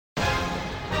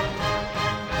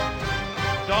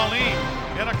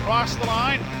across the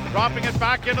line, dropping it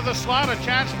back into the slot. A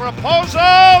chance for a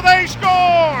Pozo. They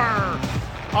score!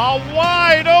 A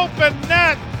wide open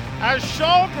net as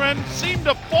Shalgren seemed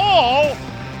to fall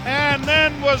and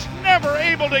then was never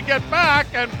able to get back,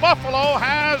 and Buffalo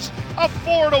has a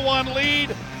 4-1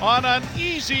 lead on an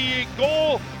easy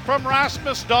goal from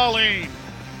Rasmus Dahlin.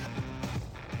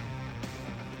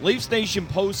 Leafs Nation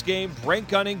postgame, Brent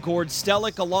Gunning, Gord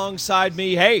Stellick alongside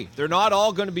me. Hey, they're not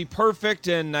all going to be perfect,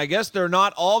 and I guess they're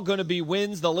not all going to be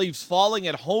wins. The Leafs falling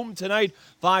at home tonight.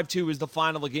 5-2 is the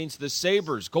final against the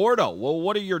Sabres. Gordo, well,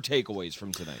 what are your takeaways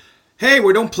from tonight? Hey,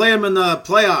 we don't play them in the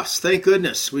playoffs. Thank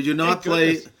goodness. We do not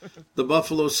play the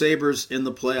Buffalo Sabres in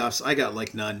the playoffs. I got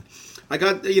like none. I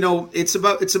got, it's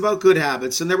about good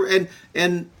habits, and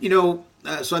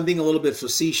so I'm being a little bit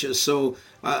facetious. So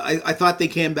I thought they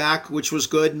came back, which was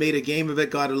good, made a game of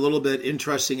it, got a little bit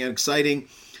interesting and exciting.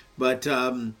 But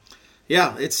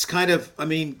it's kind of,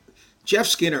 Jeff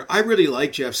Skinner. I really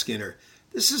like Jeff Skinner.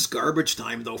 This is garbage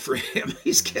time, though, for him.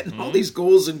 He's getting all these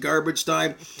goals in garbage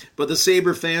time. But the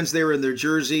Sabre fans there in their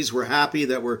jerseys were happy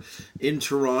that we're in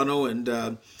Toronto.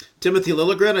 And Timothy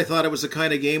Liljegren, I thought it was the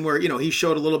kind of game where, he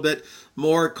showed a little bit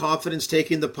more confidence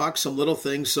taking the puck, some little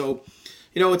things. So,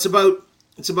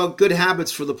 it's about good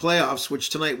habits for the playoffs,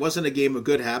 which tonight wasn't a game of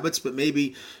good habits, but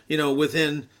maybe,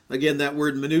 within, again, that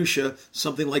word minutia,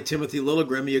 something like Timothy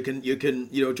Liljegren, you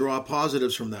can draw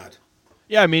positives from that.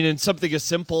 Yeah, and something as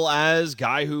simple as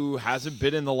guy who hasn't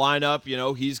been in the lineup,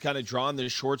 he's kind of drawn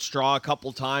this short straw a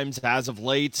couple times as of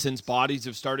late since bodies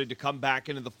have started to come back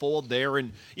into the fold there.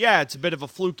 And yeah, it's a bit of a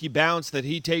fluky bounce that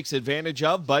he takes advantage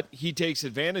of, but he takes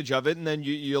advantage of it. And then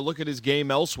you look at his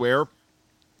game elsewhere.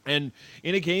 And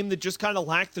in a game that just kind of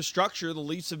lacked the structure the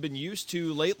Leafs have been used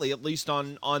to lately, at least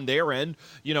on their end,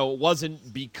 it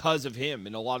wasn't because of him.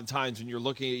 And a lot of times when you're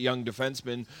looking at young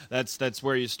defensemen, that's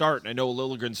where you start. And I know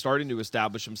Liljegren's starting to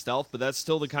establish himself, but that's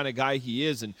still the kind of guy he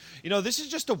is. And, this is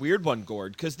just a weird one,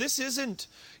 Gord, because this isn't,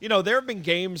 there have been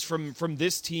games from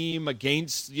this team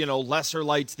against, lesser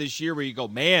lights this year where you go,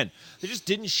 man, they just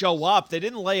didn't show up. They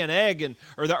didn't lay an egg,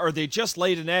 or they just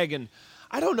laid an egg, and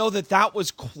I don't know that was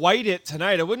quite it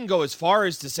tonight. I wouldn't go as far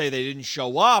as to say they didn't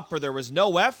show up or there was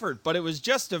no effort, but it was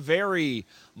just a very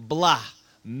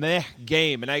meh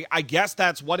game. And I guess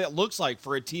that's what it looks like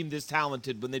for a team this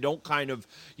talented when they don't kind of,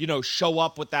 show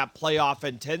up with that playoff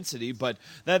intensity. But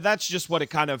that's just what it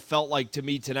kind of felt like to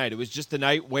me tonight. It was just a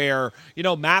night where,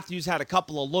 Matthews had a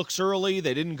couple of looks early.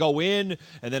 They didn't go in.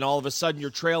 And then all of a sudden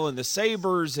you're trailing the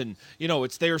Sabres and,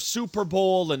 it's their Super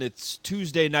Bowl and it's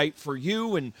Tuesday night for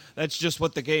you. And that's just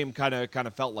what the game kind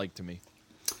of felt like to me.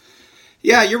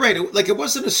 Yeah, you're right. It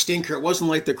wasn't a stinker. It wasn't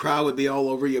like the crowd would be all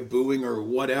over you booing or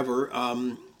whatever.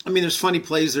 There's funny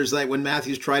plays. There's like when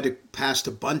Matthews tried to pass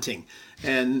to Bunting.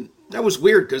 And that was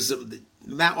weird because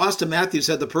Austin Matthews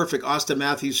had the perfect Austin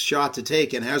Matthews shot to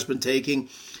take and has been taking.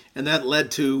 And that led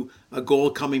to a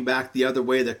goal coming back the other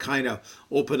way that kind of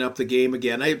opened up the game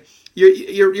again.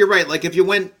 You're right. Like if you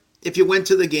went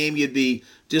to the game, you'd be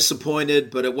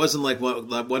disappointed, but it wasn't like one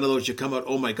of those you come out,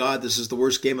 oh my God, this is the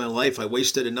worst game of my life. I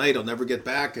wasted a night. I'll never get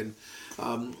back. And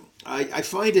I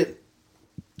find it,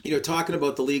 talking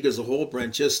about the league as a whole,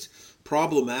 Brent, just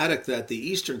problematic that the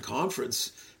Eastern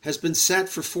Conference has been set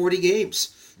for 40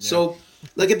 games. Yeah. So,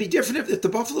 it'd be different if the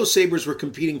Buffalo Sabres were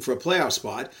competing for a playoff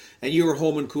spot and you were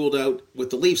home and cooled out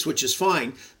with the Leafs, which is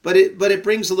fine, but it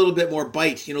brings a little bit more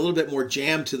bite, a little bit more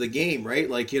jam to the game, right?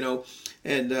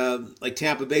 And like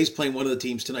Tampa Bay's playing one of the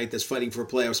teams tonight that's fighting for a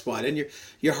playoff spot, and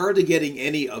you're hardly getting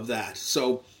any of that.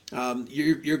 So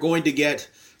you're going to get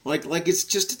like it's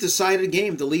just a decided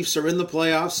game. The Leafs are in the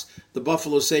playoffs. The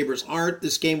Buffalo Sabres aren't.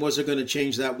 This game wasn't going to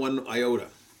change that one iota.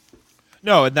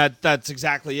 No, and that's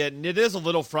exactly it. And it is a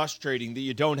little frustrating that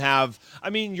you don't have,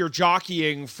 you're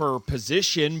jockeying for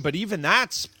position, but even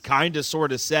that's kind of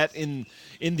sort of set in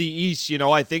the East.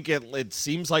 I think it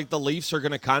seems like the Leafs are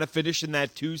going to kind of finish in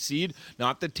that 2 seed.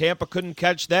 Not that Tampa couldn't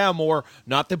catch them, or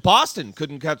not that Boston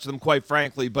couldn't catch them, quite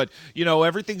frankly. But,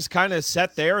 everything's kind of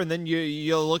set there. And then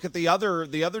you look at the other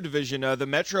division, the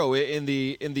Metro in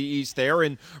the East there,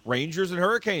 and Rangers and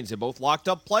Hurricanes. They both locked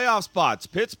up playoff spots.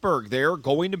 Pittsburgh, they're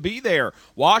going to be there.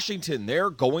 Washington, they're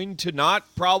going to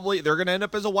they're going to end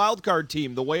up as a wild card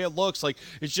team the way it looks. Like,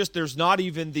 it's just there's not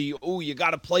even the, you got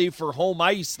to play for home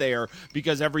ice there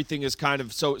because everything is kind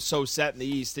of so set in the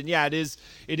East. And yeah, it is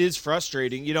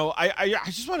frustrating. I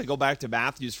just want to go back to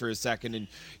Matthews for a second. And,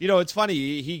 it's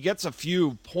funny, he gets a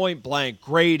few point blank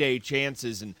grade A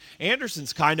chances, and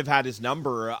Anderson's kind of had his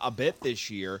number a bit this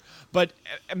year. But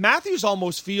Matthews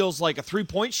almost feels like a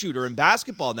 3-point shooter in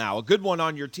basketball now, a good one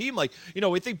on your team. Like,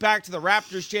 we think back to the the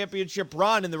Raptors championship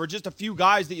run, and there were just a few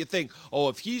guys that you think, oh,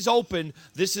 if he's open,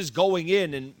 this is going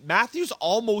in. And Matthews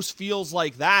almost feels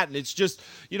like that. And it's just,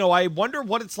 I wonder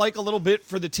what it's like a little bit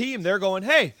for the team. They're going,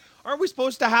 hey, aren't we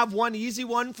supposed to have one easy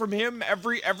one from him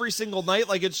every single night?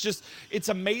 Like, it's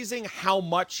amazing how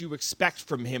much you expect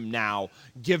from him now,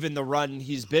 given the run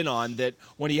he's been on, that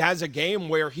when he has a game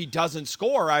where he doesn't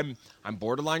score, I'm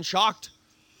borderline shocked.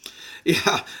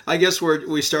 Yeah, I guess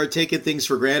we start taking things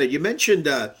for granted. You mentioned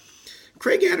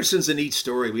Craig Anderson's a neat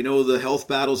story. We know the health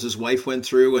battles his wife went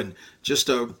through, and just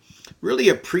a really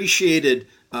appreciated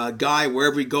guy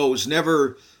wherever he goes.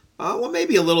 Never,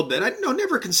 maybe a little bit.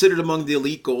 Never considered among the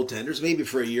elite goaltenders, maybe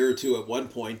for a year or two at one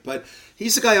point. But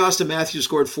he's the guy Austin Matthews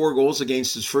scored 4 goals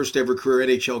against his first ever career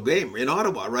NHL game in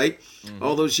Ottawa, right? Mm-hmm.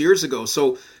 All those years ago.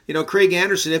 So, Craig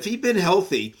Anderson, if he'd been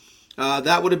healthy,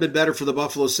 that would have been better for the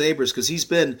Buffalo Sabres, because he's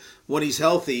been, when he's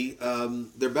healthy,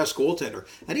 their best goaltender.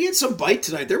 And he had some bite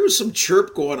tonight. There was some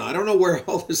chirp going on. I don't know where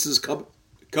all this is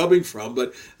coming from,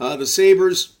 but the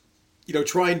Sabres,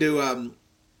 trying to,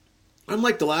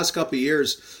 unlike the last couple of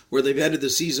years where they've ended the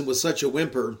season with such a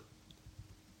whimper,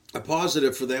 a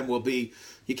positive for them will be,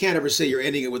 you can't ever say you're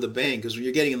ending it with a bang, because when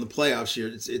you're getting in the playoffs,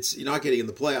 you're not getting in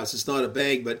the playoffs. It's not a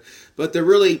bang, but they're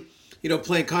really,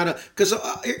 playing kind of, because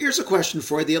here's a question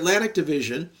for you. The Atlantic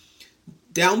Division,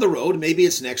 down the road, maybe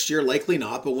it's next year, likely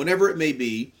not, but whenever it may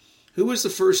be, who was the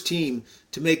first team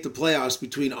to make the playoffs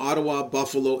between Ottawa,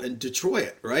 Buffalo, and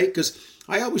Detroit, right? Because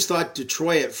I always thought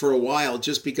Detroit for a while,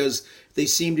 just because they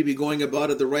seem to be going about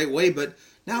it the right way, but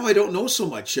now I don't know so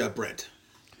much, Brent.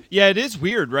 Yeah, it is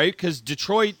weird, right? Because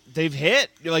Detroit, they've hit.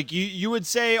 Like, you would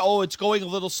say, oh, it's going a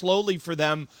little slowly for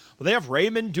them. Well, they have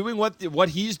Raymond doing what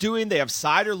he's doing. They have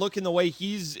Seider looking the way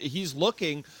he's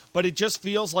looking. But it just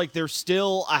feels like they're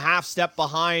still a half step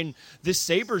behind this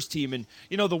Sabres team. And,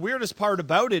 the weirdest part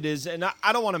about it is, and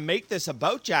I don't want to make this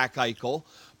about Jack Eichel,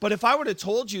 but if I would have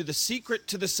told you the secret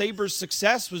to the Sabres'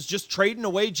 success was just trading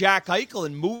away Jack Eichel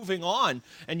and moving on,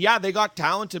 and yeah, they got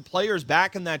talented players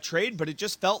back in that trade, but it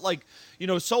just felt like,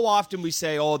 so often we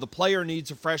say, oh, the player needs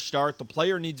a fresh start, the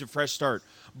player needs a fresh start.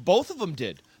 Both of them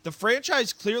did. The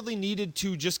franchise clearly needed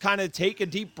to just kind of take a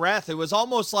deep breath. It was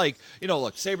almost like,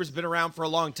 look, Sabres been around for a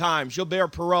long time. Gilbert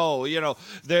Perreault,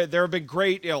 there have been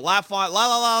great,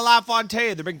 LaFontaine.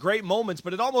 There have been great moments,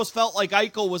 but it almost felt like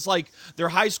Eichel was like their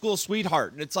high school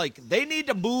sweetheart. And it's like, they need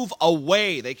to move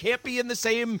away. They can't be in the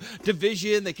same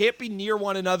division. They can't be near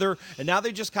one another. And now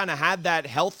they just kind of had that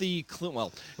healthy,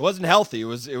 well, it wasn't healthy. It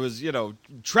was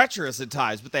treacherous at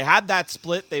times, but they had that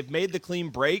split. They've made the clean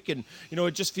break. And,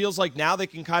 it just feels like now they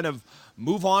can kind of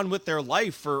move on with their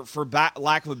life, for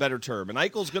lack of a better term. And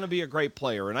Eichel's going to be a great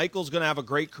player, and Eichel's going to have a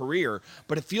great career.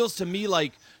 But it feels to me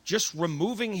like just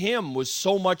removing him was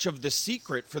so much of the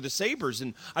secret for the Sabres.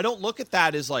 And I don't look at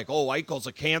that as like, oh, Eichel's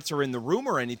a cancer in the room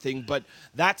or anything, but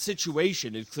that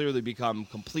situation has clearly become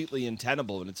completely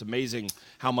untenable, and it's amazing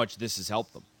how much this has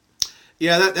helped them.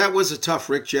 Yeah, that was a tough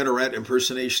Rick Jeanneret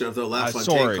impersonation of the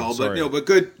LaFontaine call, but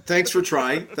good. Thanks for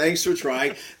trying.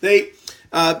 They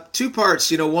 2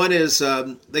 parts. One is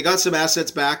they got some assets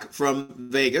back from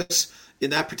Vegas in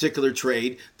that particular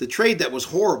trade. The trade that was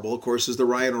horrible, of course, is the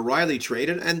Ryan O'Reilly trade,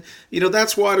 and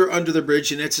that's water under the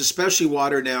bridge, and it's especially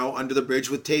water now under the bridge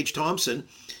with Tage Thompson.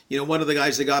 One of the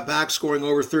guys they got back scoring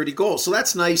over 30 goals. So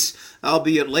that's nice,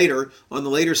 albeit later, on the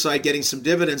later side, getting some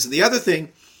dividends. And the other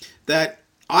thing that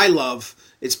I love,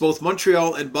 it's both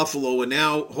Montreal and Buffalo, and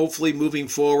now hopefully moving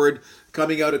forward,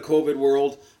 coming out of COVID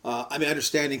world.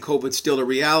 Understanding COVID's still a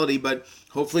reality, but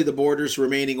hopefully the borders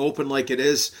remaining open like it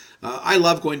is. I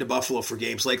love going to Buffalo for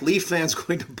games. Like Leaf fans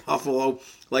going to Buffalo,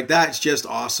 like that's just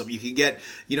awesome. You can get,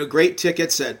 great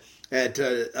tickets at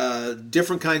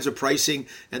different kinds of pricing,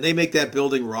 and they make that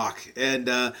building rock.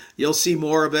 And you'll see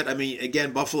more of it.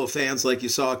 Again, Buffalo fans like you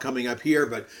saw coming up here,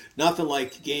 but nothing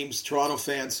like games, Toronto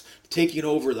fans taking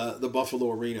over the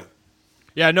Buffalo arena.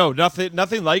 Yeah, no,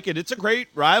 nothing like it. It's a great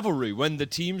rivalry when the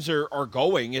teams are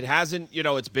going. It hasn't,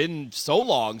 it's been so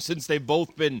long since they've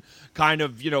both been kind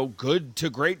of, good to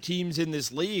great teams in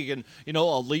this league. And,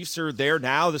 Leafs are there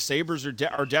now. The Sabres are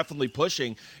definitely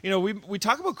pushing. We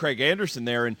talk about Craig Anderson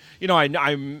there, and,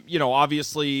 I'm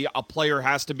obviously a player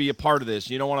has to be a part of this.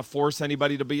 You don't want to force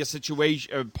anybody to be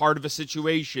a part of a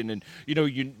situation. And,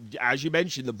 as you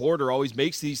mentioned, the border always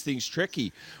makes these things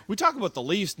tricky. We talk about the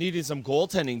Leafs needing some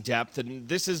goaltending depth, and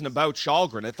this isn't about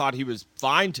Källgren. I thought he was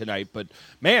fine tonight, but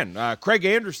man, Craig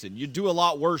Anderson, you'd do a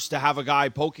lot worse to have a guy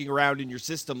poking around in your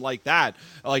system like that.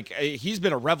 Like, he's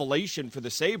been a revelation for the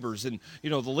Sabres, and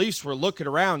the Leafs were looking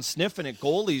around, sniffing at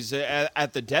goalies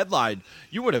at the deadline.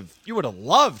 You would have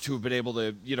loved to have been able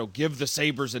to give the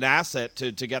Sabres an asset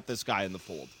to get this guy in the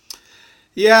fold.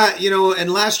 Yeah,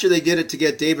 and last year they did it to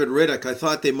get David Riddick. I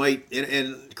thought they might,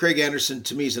 and Craig Anderson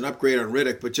to me is an upgrade on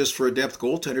Riddick, but just for a depth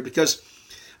goaltender because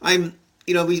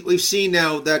we've seen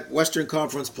now that Western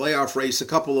Conference playoff race, a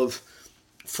couple of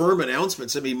firm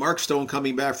announcements. I mean, Mark Stone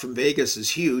coming back from Vegas is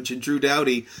huge, and Drew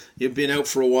Doughty, you've been out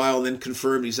for a while and then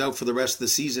confirmed he's out for the rest of the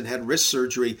season, had wrist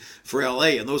surgery for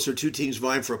LA, and those are two teams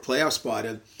vying for a playoff spot.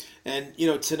 And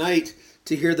tonight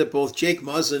to hear that both Jake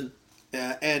Muzzin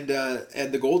and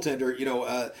the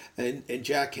goaltender, and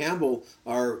Jack Campbell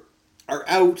are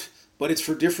out, but it's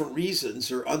for different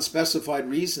reasons or unspecified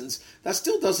reasons. That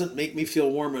still doesn't make me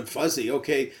feel warm and fuzzy.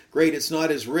 Okay, great, it's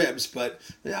not his ribs, but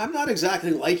I'm not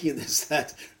exactly liking this.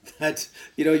 That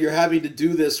you're having to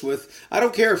do this with. I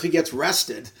don't care if he gets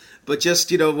rested, but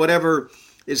just whatever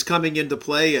is coming into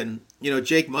play. And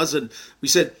Jake Muzzin, we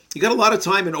said he got a lot of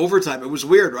time in overtime. It was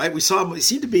weird, right? We saw him. He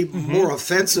seemed to be more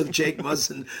offensive, Jake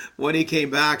Muzzin, when he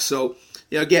came back. So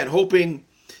again, hoping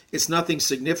it's nothing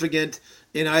significant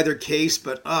in either case.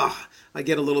 But I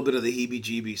get a little bit of the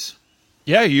heebie-jeebies.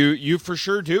 Yeah, you for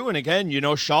sure do. And again,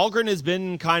 Källgren has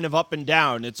been kind of up and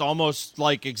down. It's almost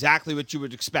like exactly what you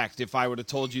would expect if I would have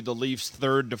told you the Leafs'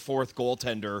 third to fourth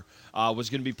goaltender was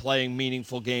going to be playing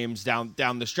meaningful games down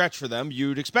the stretch for them.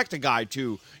 You'd expect a guy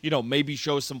to, maybe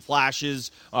show some flashes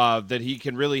that he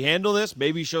can really handle this,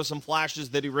 maybe show some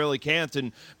flashes that he really can't,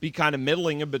 and be kind of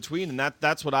middling in between. And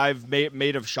that's what I've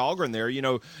made of Källgren there.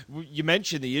 You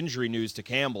mentioned the injury news to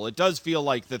Campbell. It does feel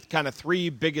like the kind of three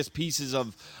biggest pieces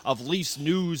of Leafs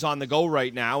news on the go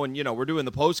right now, and we're doing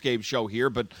the post-game show here,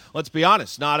 but let's be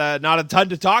honest, not a ton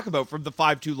to talk about from the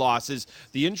 5-2 losses.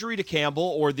 The injury to Campbell,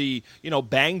 or the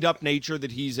banged up nature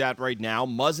that he's at right now.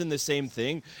 Muzzin, the same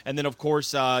thing, and then of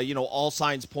course all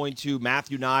signs point to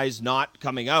Matthew Knies not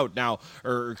coming out now,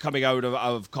 or coming out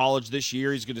of college this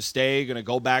year. He's going to stay, going to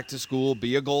go back to school,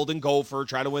 be a Golden Gopher,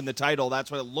 try to win the title.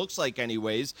 That's what it looks like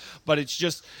anyways. But it's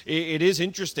just it is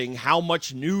interesting how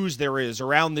much news there is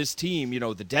around this team.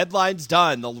 The deadline's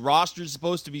done, the roster's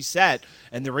supposed to be set,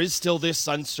 and there is still this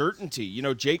uncertainty.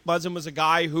 Jake Muzzin was a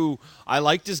guy who I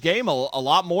liked his game a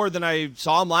lot more than I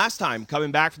saw him last time,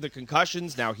 coming back from the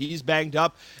concussions. Now he's banged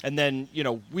up, and then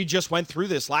we just went through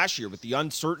this last year with the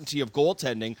uncertainty of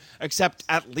goaltending, except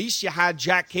at least you had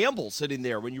Jack Campbell sitting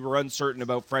there when you were uncertain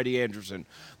about Freddie Anderson.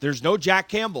 There's no Jack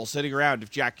Campbell sitting around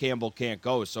if Jack Campbell can't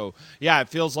go. So yeah, it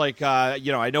feels like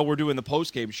I know we're doing the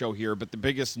post-game show here, but the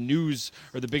biggest news,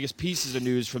 or the biggest pieces of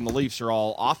news from the Leafs, are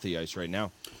all off the ice right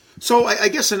now. So I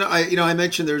guess, and I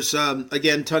mentioned there's,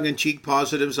 again, tongue-in-cheek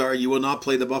positives are you will not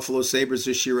play the Buffalo Sabres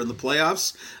this year in the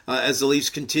playoffs as the Leafs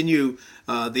continue.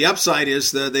 The upside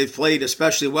is that they've played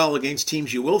especially well against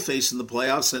teams you will face in the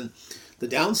playoffs, and the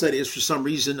downside is for some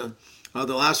reason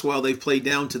the last while they've played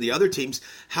down to the other teams.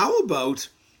 How about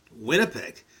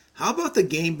Winnipeg? How about the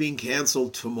game being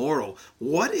canceled tomorrow?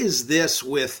 What is this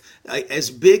with as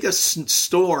big a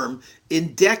storm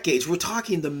in decades? We're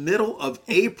talking the middle of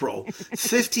April,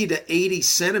 50 to 80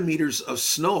 centimeters of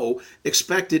snow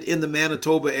expected in the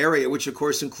Manitoba area, which of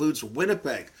course includes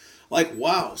Winnipeg. Like,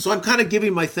 wow. So I'm kind of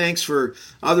giving my thanks for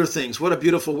other things. What a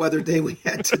beautiful weather day we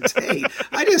had today.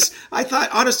 I thought,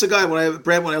 honest to God,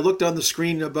 when I looked on the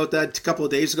screen about that a couple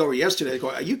of days ago or yesterday, I go,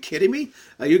 are you kidding me?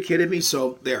 Are you kidding me?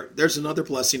 So there's another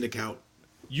blessing to count.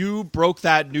 You broke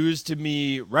that news to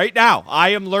me right now. I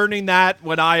am learning that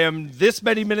when I am this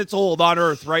many minutes old on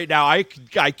Earth right now. I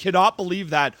cannot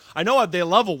believe that. I know they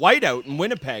love a whiteout in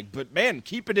Winnipeg, but man,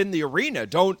 keep it in the arena.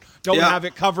 Don't have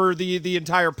it cover the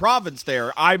entire province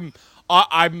there. I'm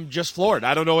just floored.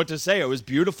 I don't know what to say. It was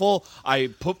beautiful. I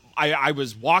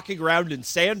was walking around in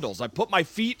sandals. I put my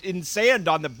feet in sand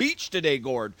on the beach today,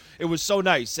 Gord. It was so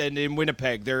nice. And in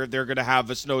Winnipeg, they're going to have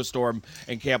a snowstorm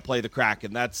and can't play the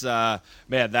Kraken. That's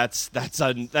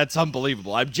that's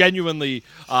unbelievable. I'm genuinely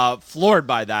floored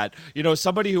by that.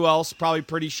 Somebody who else probably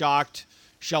pretty shocked.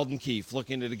 Sheldon Keefe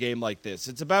looking at a game like this.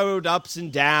 It's about ups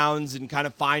and downs and kind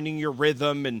of finding your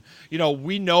rhythm. And,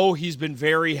 we know he's been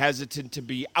very hesitant to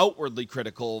be outwardly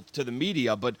critical to the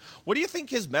media, but what do you think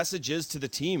his message is to the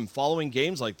team following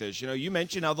games like this? You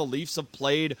mentioned how the Leafs have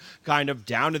played kind of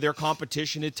down to their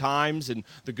competition at times, and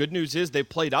the good news is they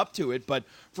played up to it. But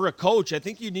for a coach, I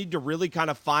think you need to really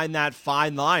kind of find that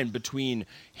fine line between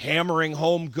hammering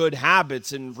home good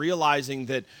habits and realizing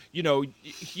that, you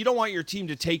don't want your team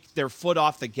to take their foot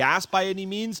off the gas by any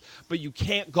means, but you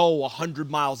can't go 100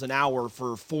 miles an hour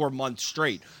for 4 months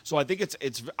straight. So I think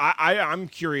I'm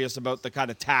curious about the kind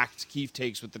of tact Keefe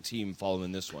takes with the team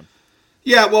following this one.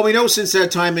 Yeah, well, we know since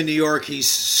that time in New York, he's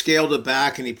scaled it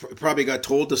back, and he probably got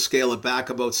told to scale it back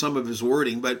about some of his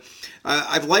wording. But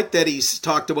I've liked that he's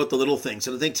talked about the little things,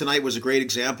 and I think tonight was a great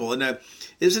example. And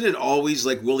isn't it always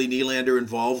like Willie Nylander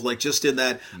involved, like just in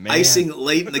that icing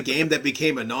late in the game that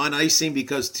became a non-icing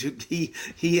because he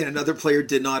and another player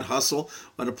did not hustle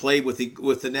on a play with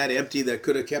the net empty that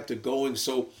could have kept it going.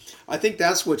 So I think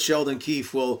that's what Sheldon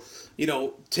Keefe will,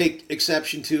 take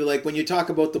exception to. Like when you talk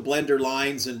about the blender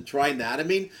lines and trying that, I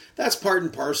mean, that's part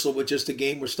and parcel with just a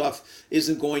game where stuff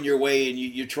isn't going your way and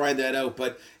you try that out.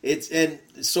 But and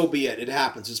so be it. It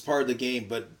happens. It's part of the game.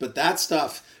 But that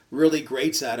stuff really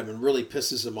grates at him and really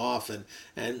pisses him off.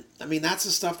 And I mean, that's the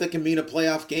stuff that can mean a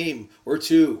playoff game or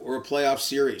two or a playoff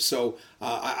series. So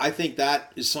I think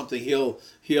that is something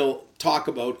he'll talk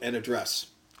about and address.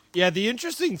 Yeah, the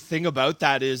interesting thing about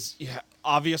that is,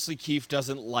 obviously Keefe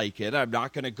doesn't like it. I'm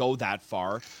not going to go that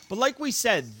far. But like we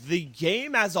said, the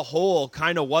game as a whole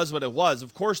kind of was what it was.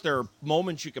 Of course, there are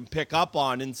moments you can pick up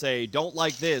on and say, don't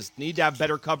like this, need to have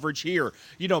better coverage here.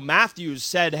 Matthews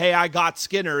said, hey, I got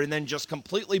Skinner, and then just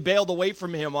completely bailed away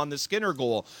from him on the Skinner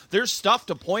goal. There's stuff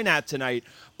to point at tonight.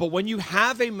 But when you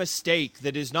have a mistake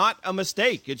that is not a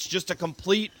mistake, it's just a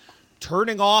complete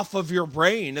turning off of your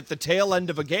brain at the tail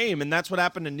end of a game, and that's what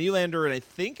happened to Nylander, and I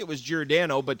think it was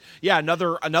Giordano, but yeah,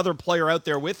 another player out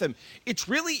there with him. It's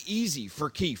really easy for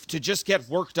Keefe to just get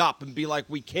worked up and be like,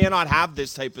 we cannot have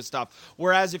this type of stuff.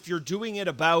 Whereas if you're doing it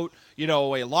about,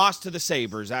 a loss to the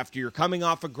Sabres after you're coming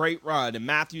off a great run and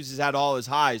Matthews has had all his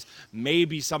highs,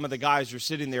 maybe some of the guys are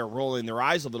sitting there rolling their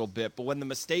eyes a little bit, but when the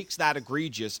mistake's that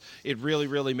egregious, it really,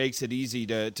 really makes it easy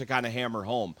to kind of hammer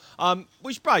home.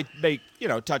 We should probably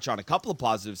touch on a couple of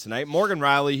positives tonight. Morgan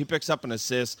Rielly, he picks up an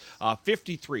assist,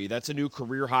 53. That's a new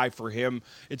career high for him.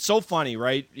 It's so funny,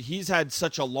 right? He's had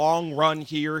such a long run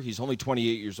here. He's only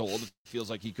 28 years old. It feels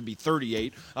like he could be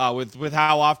 38 with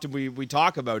how often we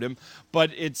talk about him. But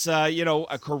it's,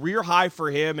 a career high for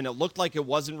him, and it looked like it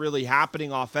wasn't really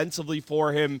happening offensively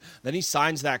for him. Then he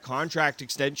signs that contract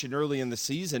extension early in the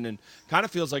season and kind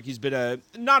of feels like he's been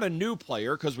not a new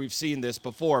player because we've seen this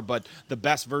before, but the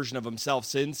best version of himself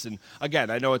since. And again,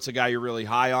 I know it's a guy you're really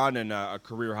high on, and a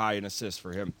career high in assists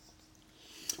for him.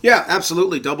 Yeah,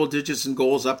 absolutely. Double digits in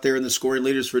goals up there in the scoring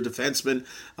leaders for defensemen.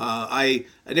 I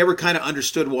never kind of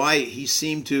understood why he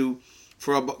seemed to,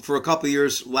 for a couple of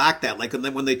years, lack that. Like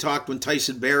when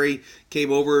Tyson Barrie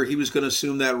came over, he was going to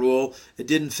assume that role. It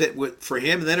didn't fit for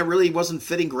him, and then it really wasn't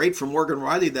fitting great for Morgan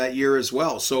Rielly that year as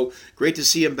well. So great to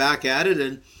see him back at it.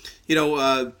 And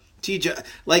TJ,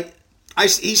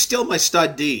 he's still my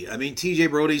stud D. I mean,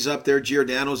 TJ Brody's up there,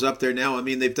 Giordano's up there now. I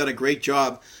mean, they've done a great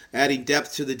job adding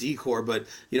depth to the D-core. But,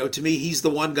 to me, he's the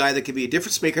one guy that can be a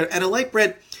difference maker. And I like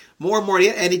Brent more and more.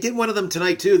 And he did one of them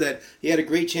tonight, too, that he had a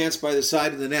great chance by the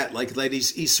side of the net. Like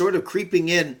he's sort of creeping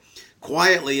in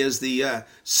quietly as the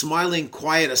smiling,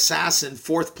 quiet assassin,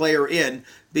 fourth player in,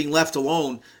 being left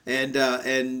alone and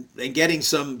getting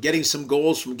some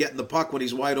goals from getting the puck when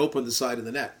he's wide open the side of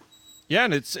the net. Yeah,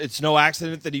 and it's no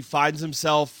accident that he finds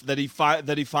himself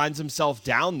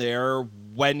down there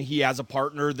when he has a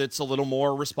partner that's a little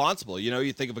more responsible.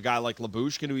 You think of a guy like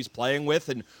Lyubushkin who he's playing with,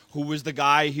 and who was the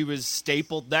guy he was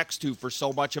stapled next to for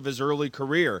so much of his early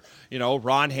career.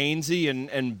 Ron Hainsey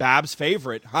and Bab's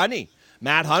favorite, Honey.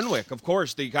 Matt Hunwick, of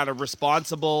course, the kind of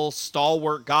responsible,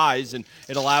 stalwart guys, and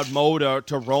it allowed Mo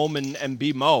to roam and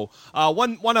be Mo.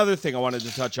 One other thing I wanted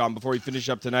to touch on before we finish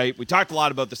up tonight. We talked a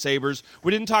lot about the Sabres.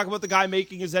 We didn't talk about the guy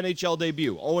making his NHL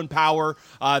debut, Owen Power.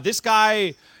 This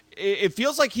guy, it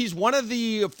feels like he's one of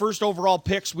the first overall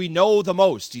picks we know the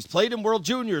most. He's played in World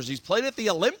Juniors. He's played at the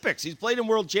Olympics. He's played in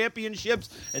World Championships.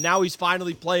 And now he's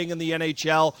finally playing in the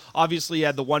NHL. Obviously, he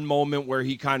had the one moment where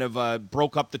he kind of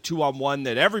broke up the 2-on-1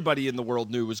 that everybody in the world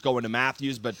knew was going to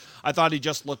Matthews. But I thought he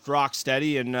just looked rock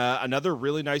steady, and another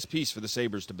really nice piece for the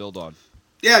Sabres to build on.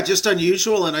 Yeah, just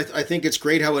unusual, and I think it's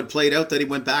great how it played out that he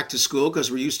went back to school because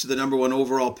we're used to the number one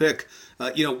overall pick.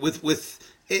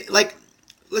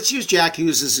 Let's use Jack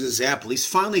Hughes as an example. He's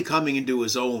finally coming into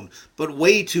his own, but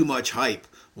way too much hype.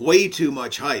 Way too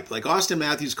much hype. Like Austin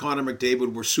Matthews, Connor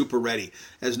McDavid were super ready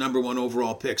as number one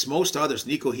overall picks. Most others,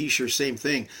 Nico Hischier, same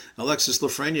thing. Alexis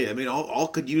Lafreniere, I mean, all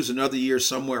could use another year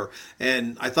somewhere.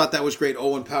 And I thought that was great.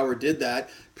 Owen Power did that,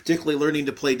 particularly learning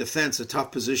to play defense, a tougher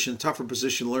position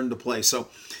to learn to play. So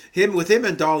with him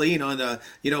and Dahlin on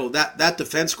that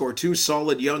defense core, two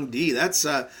solid young D, that's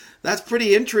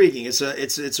pretty intriguing.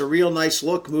 It's a real nice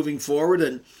look moving forward,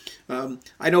 and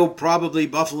I know probably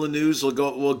Buffalo News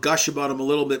will gush about him a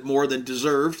little bit more than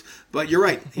deserved, but you're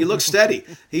right. He looks steady.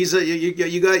 He's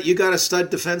you got a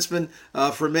stud defenseman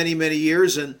for many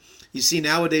years, and You see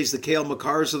nowadays the Cale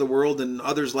Makars of the world and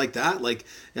others like that, like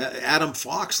Adam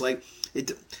Fox.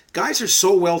 Guys are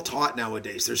so well taught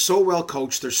nowadays. They're so well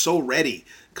coached. They're so ready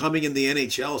coming in the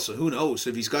NHL. So who knows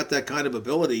if he's got that kind of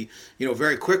ability?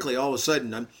 Very quickly, all of a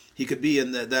sudden, he could be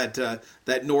in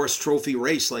that Norris Trophy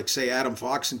race, like say Adam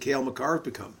Fox and Cale Makar have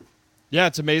become. Yeah,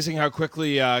 it's amazing how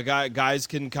quickly guys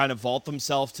can kind of vault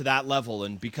themselves to that level.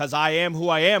 And because I am who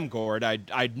I am, Gord,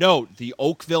 I'd note the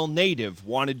Oakville native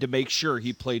wanted to make sure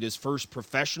he played his first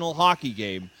professional hockey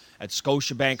game at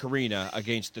Scotiabank Arena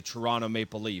against the Toronto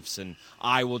Maple Leafs. And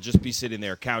I will just be sitting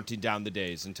there counting down the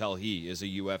days until he is a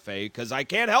UFA, because I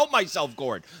can't help myself,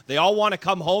 Gord. They all want to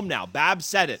come home now. Babs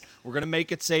said it. We're going to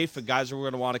make it safe, and guys are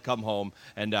going to want to come home,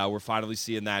 and we're finally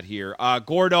seeing that here.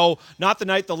 Gordo, not the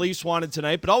night the Leafs wanted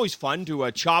tonight, but always fun to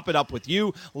chop it up with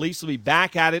you. Leafs will be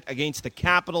back at it against the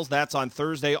Capitals. That's on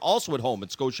Thursday, also at home at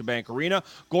Scotiabank Arena.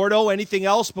 Gordo, anything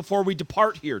else before we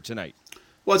depart here tonight?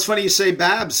 Well, it's funny you say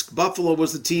Babs. Buffalo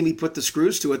was the team he put the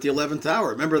screws to at the 11th hour.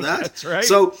 Remember that? That's right.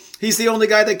 So he's the only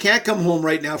guy that can't come home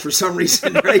right now for some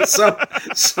reason, right?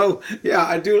 So yeah,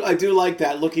 I do like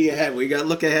that. Looking ahead, we got to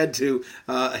look ahead to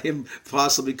him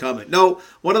possibly coming. No,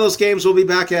 one of those games we'll be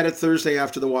back at it Thursday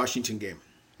after the Washington game.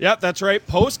 Yep, that's right.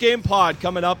 Post-game pod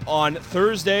coming up on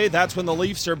Thursday. That's when the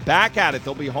Leafs are back at it.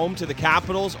 They'll be home to the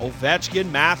Capitals.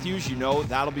 Ovechkin, Matthews,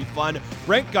 that'll be fun.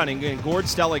 Brent Gunning and Gord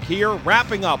Stellick here,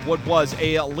 wrapping up what was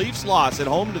a Leafs loss at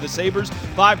home to the Sabres.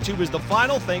 5-2 is the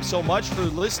final. Thanks so much for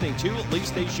listening to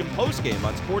Leafs Nation Postgame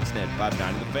on Sportsnet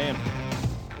 590 The Fan.